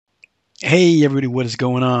Hey everybody, what is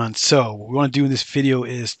going on? So what we want to do in this video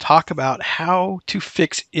is talk about how to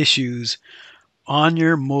fix issues on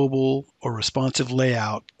your mobile or responsive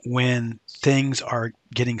layout when things are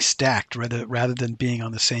getting stacked rather than being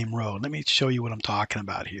on the same row. Let me show you what I'm talking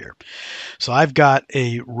about here. So I've got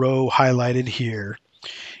a row highlighted here,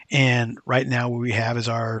 and right now what we have is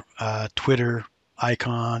our Twitter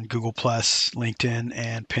icon, Google Plus, LinkedIn,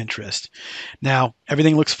 and Pinterest. Now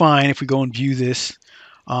everything looks fine if we go and view this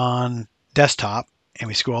on desktop and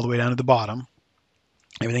we scroll all the way down to the bottom.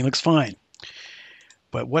 Everything looks fine.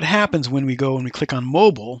 But what happens when we go and we click on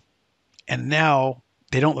mobile and now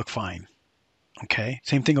they don't look fine? Okay,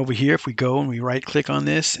 same thing over here. If we go and we right click on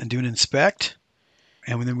this and do an inspect,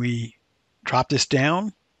 and then we drop this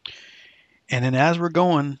down, and then as we're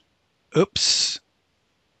going, oops,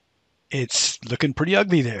 it's looking pretty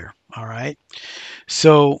ugly there. All right,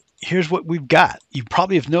 so here's what we've got. You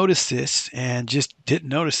probably have noticed this and just didn't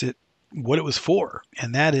notice it, what it was for,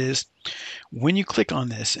 and that is when you click on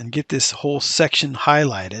this and get this whole section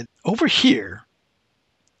highlighted, over here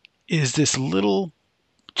is this little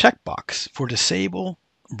checkbox for disable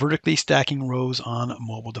vertically stacking rows on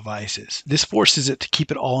mobile devices. This forces it to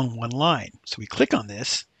keep it all in one line. So we click on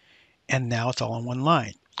this and now it's all in one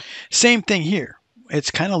line. Same thing here.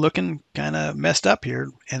 It's kind of looking kind of messed up here.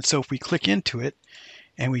 And so if we click into it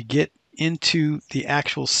and we get into the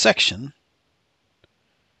actual section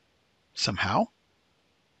somehow,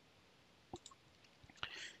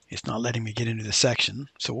 it's not letting me get into the section.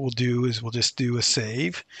 So what we'll do is we'll just do a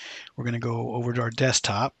save. We're going to go over to our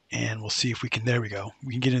desktop and we'll see if we can, there we go.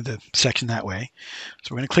 We can get into the section that way.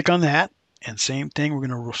 So we're going to click on that, and same thing. We're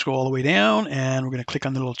going to scroll all the way down and we're going to click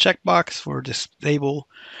on the little checkbox for disable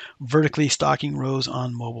vertically stacking rows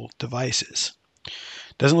on mobile devices.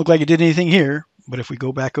 Doesn't look like it did anything here, but if we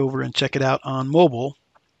go back over and check it out on mobile,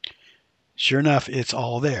 sure enough, it's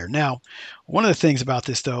all there. Now, one of the things about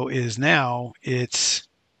this though is now it's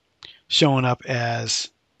showing up as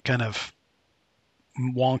kind of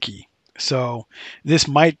wonky. So this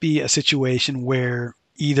might be a situation where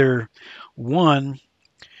either one,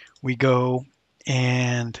 we go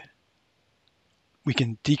and we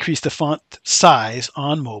can decrease the font size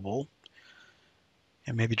on mobile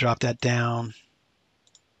and maybe drop that down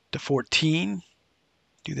to 14.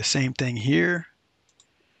 Do the same thing here.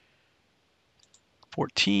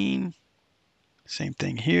 14. Same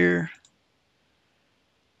thing here.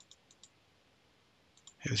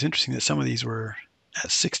 It was interesting that some of these were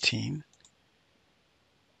at 16.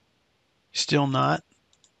 Still not.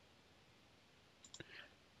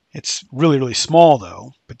 It's really, really small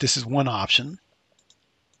though, but this is one option.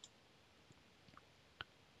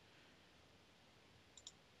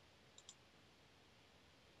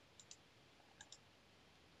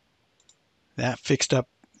 That fixed up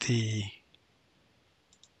the...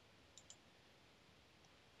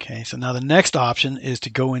 Okay, so now the next option is to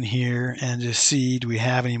go in here and just see, do we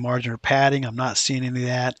have any margin or padding? I'm not seeing any of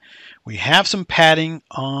that. We have some padding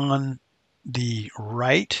on the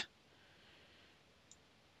right,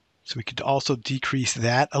 so we could also decrease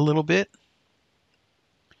that a little bit.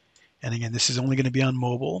 And again, this is only going to be on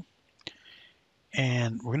mobile.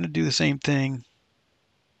 And we're going to do the same thing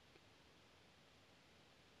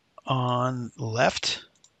on left.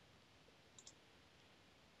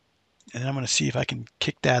 And I'm going to see if I can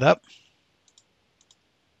kick that up.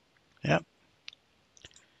 Yep.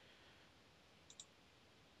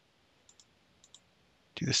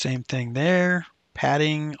 Do the same thing there.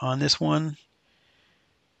 Padding on this one.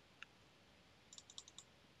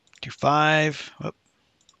 Do 5. Oh,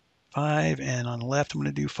 5. And on the left, I'm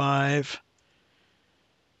going to do 5.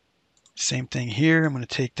 Same thing here. I'm going to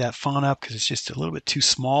take that font up because it's just a little bit too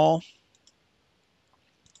small.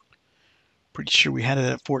 Pretty sure we had it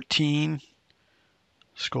at 14.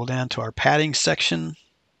 Scroll down to our padding section.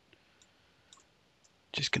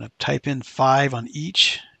 Just going to type in 5 on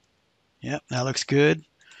each. Yep, that looks good.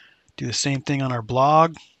 Do the same thing on our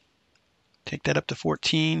blog. Take that up to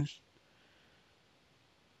 14.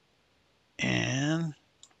 And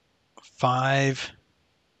 5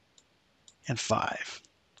 and 5.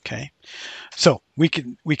 Okay, so we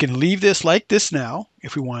can leave this like this now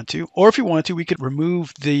if we want to, or if we want to, we could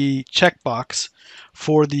remove the checkbox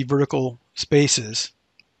for the vertical spaces.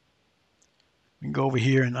 We can go over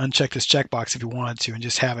here and uncheck this checkbox if you wanted to and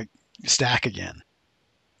just have it stack again.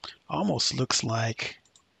 Almost looks like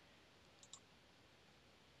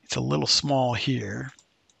it's a little small here.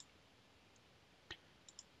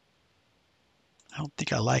 I don't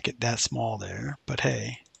think I like it that small there, but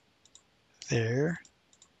hey, there.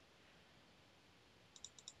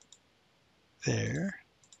 There.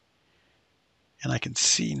 And I can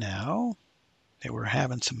see now that we're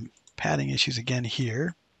having some padding issues again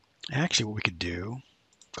here. Actually, what we could do,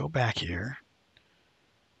 go back here,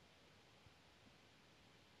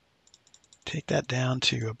 take that down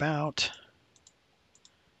to about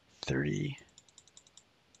 30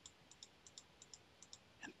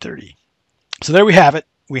 and 30. So there we have it.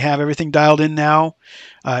 We have everything dialed in now.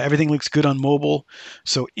 Everything looks good on mobile.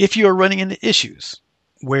 So if you are running into issues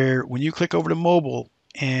where when you click over to mobile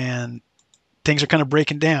and things are kind of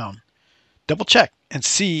breaking down, double check and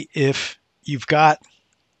see if you've got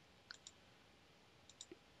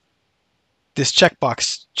this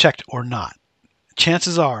checkbox checked or not.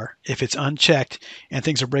 Chances are, if it's unchecked and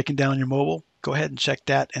things are breaking down on your mobile, go ahead and check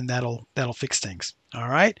that, and that'll fix things. All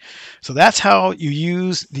right. So that's how you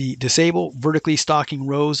use the disable vertically stocking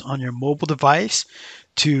rows on your mobile device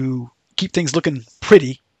to keep things looking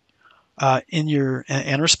pretty in your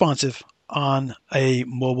and responsive on a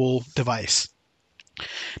mobile device.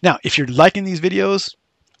 Now, if you're liking these videos,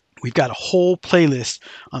 we've got a whole playlist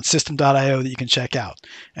on system.io that you can check out.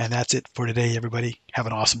 And that's it for today, everybody. Have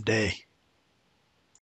an awesome day.